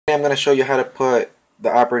I'm going to show you how to put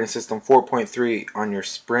the operating system 4.3 on your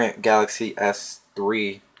Sprint Galaxy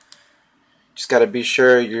S3. Just got to be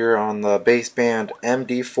sure you're on the baseband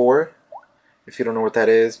MD4. If you don't know what that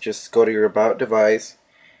is, just go to your About device,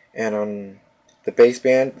 and on the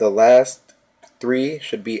baseband, the last 3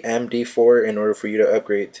 should be MD4 in order for you to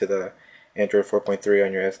upgrade to the Android 4.3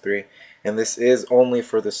 on your S3. And this is only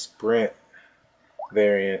for the Sprint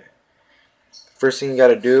variant. First thing you got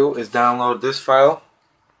to do is download this file,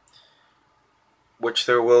 which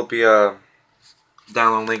there will be a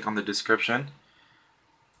download link on the description.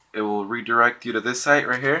 It will redirect you to this site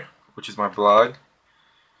right here, which is my blog.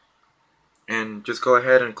 And just go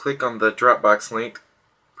ahead and click on the Dropbox link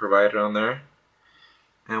provided on there.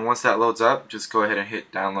 And once that loads up, just go ahead and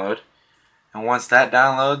hit download. And once that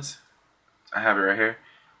downloads, I have it right here.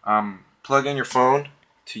 Plug in your phone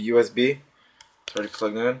to USB. It's already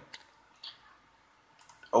plugged in.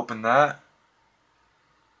 Open that.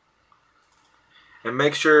 And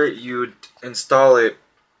make sure you install it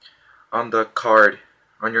on the card,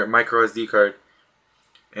 on your micro SD card.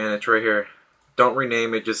 And it's right here. Don't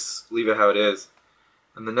rename it, just leave it how it is.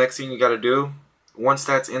 And the next thing you gotta do, once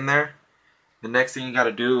that's in there, the next thing you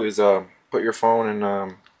gotta do is put your phone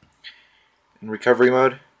in recovery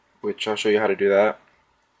mode, which I'll show you how to do that.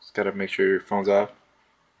 Just gotta make sure your phone's off.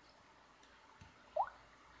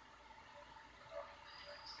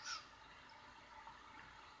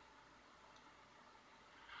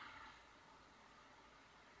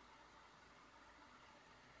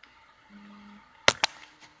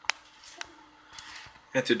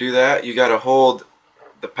 And to do that, you gotta hold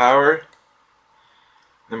the power.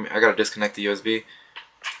 I gotta disconnect the USB.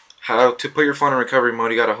 How to put your phone in recovery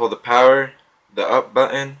mode, you gotta hold the power, the up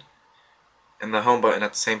button, and the home button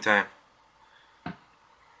at the same time. So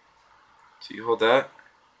you hold that.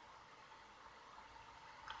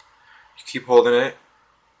 You keep holding it.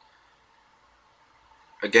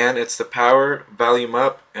 Again, it's the power, volume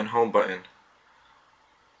up, and home button.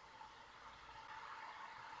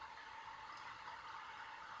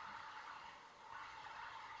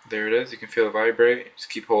 There it is, you can feel it vibrate. Just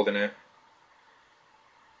keep holding it.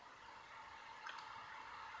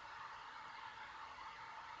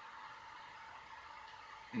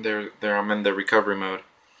 There, I'm in the recovery mode.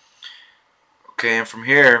 Okay, and from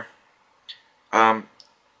here,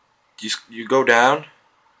 you go down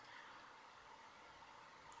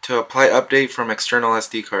to apply update from external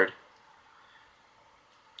SD card.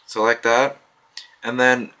 Select that, and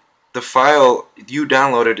then the file you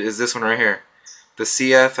downloaded is this one right here. The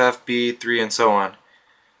CFFB3 and so on.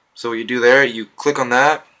 So what you do there, you click on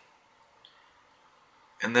that,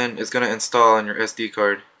 and then it's going to install on your SD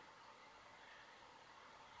card.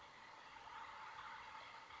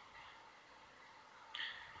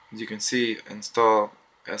 As you can see, install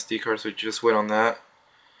SD card, so you just wait on that.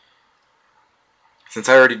 Since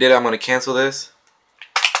I already did it, I'm going to cancel this.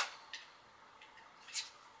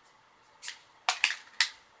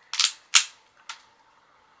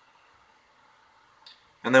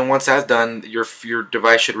 And then once that's done, your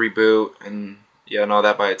device should reboot and all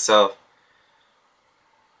that by itself.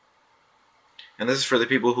 And this is for the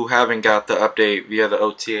people who haven't got the update via the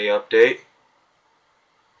OTA update.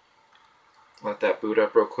 Let that boot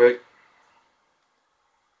up real quick.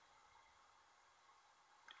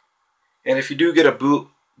 And if you do get a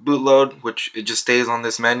bootload, which it just stays on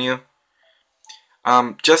this menu,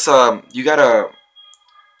 you gotta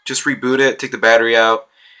just reboot it, take the battery out.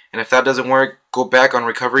 And if that doesn't work, go back on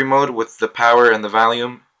recovery mode with the power and the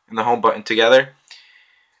volume and the home button together,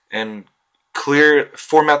 and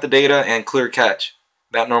format the data and clear cache.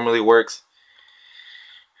 That normally works.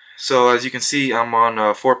 So as you can see, I'm on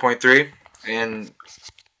 4.3, and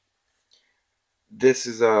this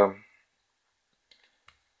is there's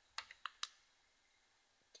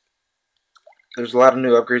a lot of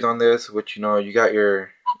new upgrades on this, which you got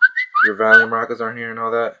your volume rockers on here and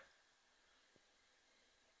all that.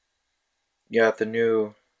 You got the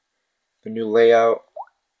new layout.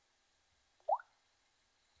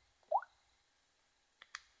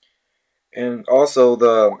 And also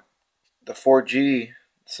the 4G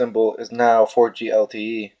symbol is now 4G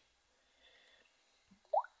LTE.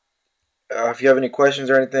 If you have any questions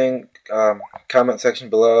or anything, comment section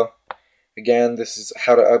below. Again, this is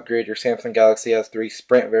how to upgrade your Samsung Galaxy S3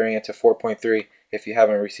 Sprint variant to 4.3 if you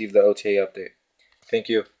haven't received the OTA update. Thank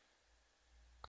you.